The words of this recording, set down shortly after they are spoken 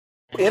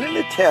in an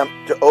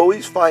attempt to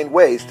always find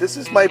waste, this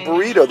is my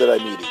burrito that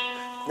I'm eating.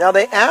 Now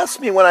they asked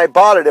me when I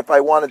bought it if I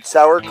wanted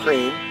sour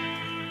cream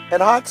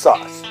and hot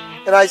sauce.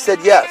 And I said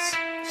yes.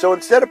 So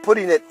instead of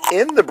putting it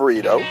in the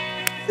burrito,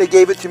 they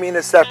gave it to me in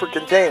a separate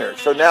container.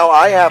 So now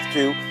I have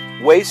to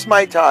waste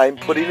my time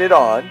putting it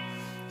on,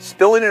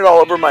 spilling it all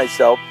over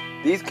myself.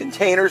 These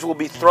containers will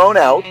be thrown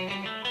out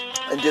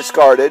and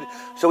discarded.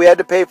 So we had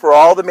to pay for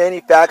all the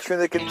manufacturing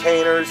of the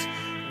containers,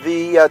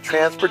 the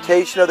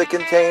transportation of the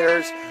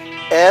containers,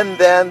 and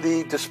then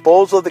the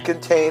disposal of the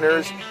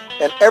containers,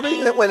 and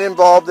everything that went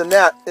involved in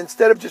that.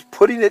 Instead of just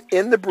putting it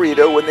in the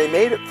burrito when they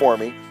made it for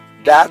me,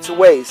 that's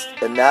waste,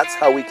 and that's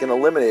how we can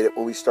eliminate it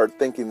when we start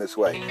thinking this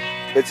way.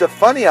 It's a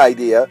funny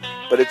idea,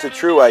 but it's a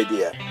true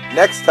idea.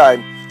 Next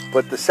time,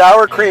 put the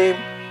sour cream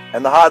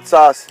and the hot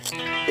sauce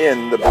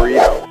in the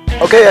burrito.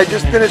 Okay, I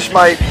just finished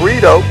my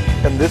burrito,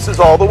 and this is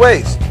all the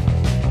waste.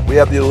 We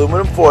have the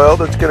aluminum foil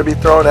that's going to be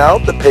thrown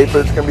out, the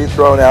paper that's going to be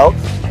thrown out,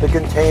 the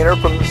container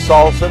from the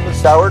salsa and the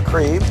sour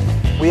cream.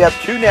 We have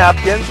 2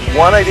 napkins,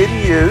 one I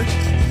didn't use,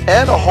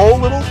 and a whole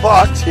little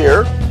box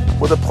here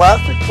with a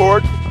plastic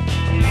fork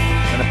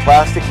and a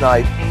plastic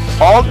knife,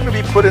 all going to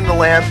be put in the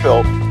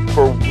landfill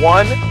for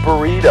 1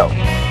 burrito.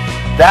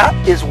 That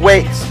is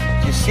waste.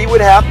 You see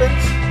what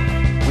happens?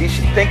 We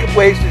should think of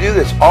ways to do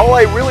this. All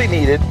I really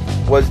needed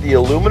was the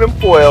aluminum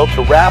foil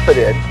to wrap it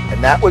in,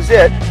 and that was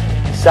it.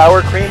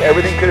 Sour cream,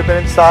 everything could have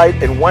been inside,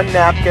 and 1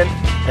 napkin,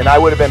 and I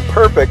would have been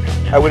perfect.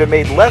 I would have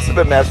made less of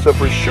a mess, so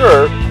for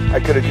sure, I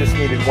could have just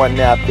needed 1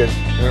 napkin,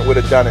 and it would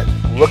have done it.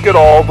 Look at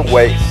all the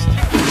waste.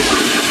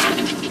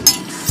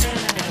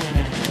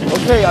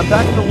 Okay, I'm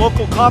back at the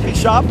local coffee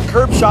shop,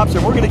 curb shops,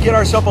 and we're going to get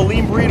ourselves a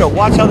lean burrito.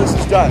 Watch how this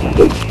is done.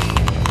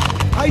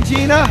 Hi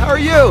Gina, how are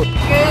you? Good,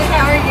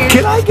 how are you?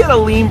 Can I get a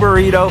lean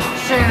burrito?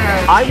 Sure.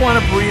 I want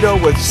a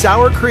burrito with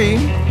sour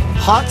cream,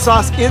 hot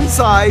sauce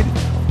inside,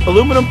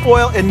 aluminum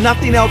foil, and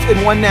nothing else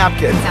in 1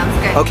 napkin.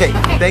 Sounds good. Okay,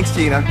 thanks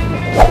Gina.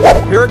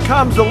 Here it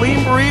comes, the lean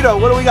burrito.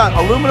 What do we got?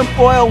 Aluminum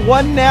foil,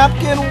 1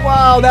 napkin.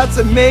 Wow, that's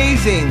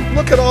amazing.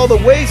 Look at all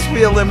the waste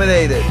we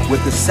eliminated.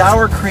 With the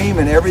sour cream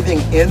and everything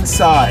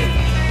inside.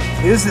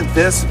 Isn't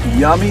this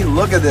yummy?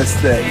 Look at this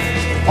thing.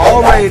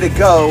 All ready to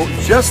go,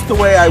 just the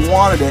way I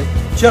wanted it,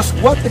 just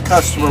what the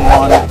customer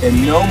wanted,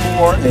 and no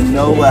more and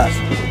no less.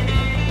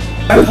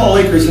 I'm Paul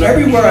Akers, and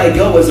everywhere I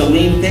go as a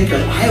lean thinker,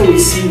 I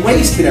always see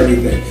waste in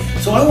everything.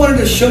 So I wanted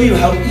to show you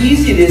how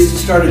easy it is to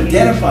start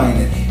identifying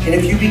it. And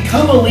if you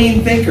become a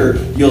lean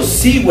thinker, you'll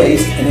see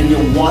waste and then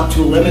you'll want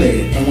to eliminate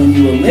it. And when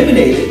you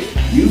eliminate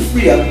it, you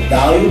free up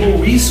valuable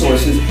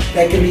resources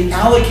that can be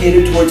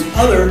allocated towards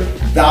other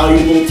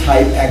valuable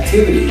type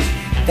activities.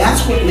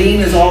 That's what lean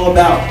is all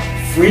about,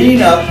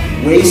 freeing up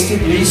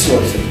wasted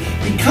resources.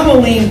 Become a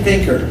lean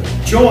thinker.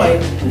 Join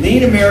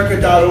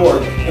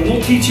leanamerica.org and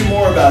we'll teach you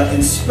more about it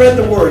and spread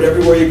the word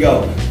everywhere you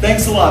go.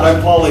 Thanks a lot.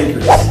 I'm Paul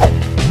Akers.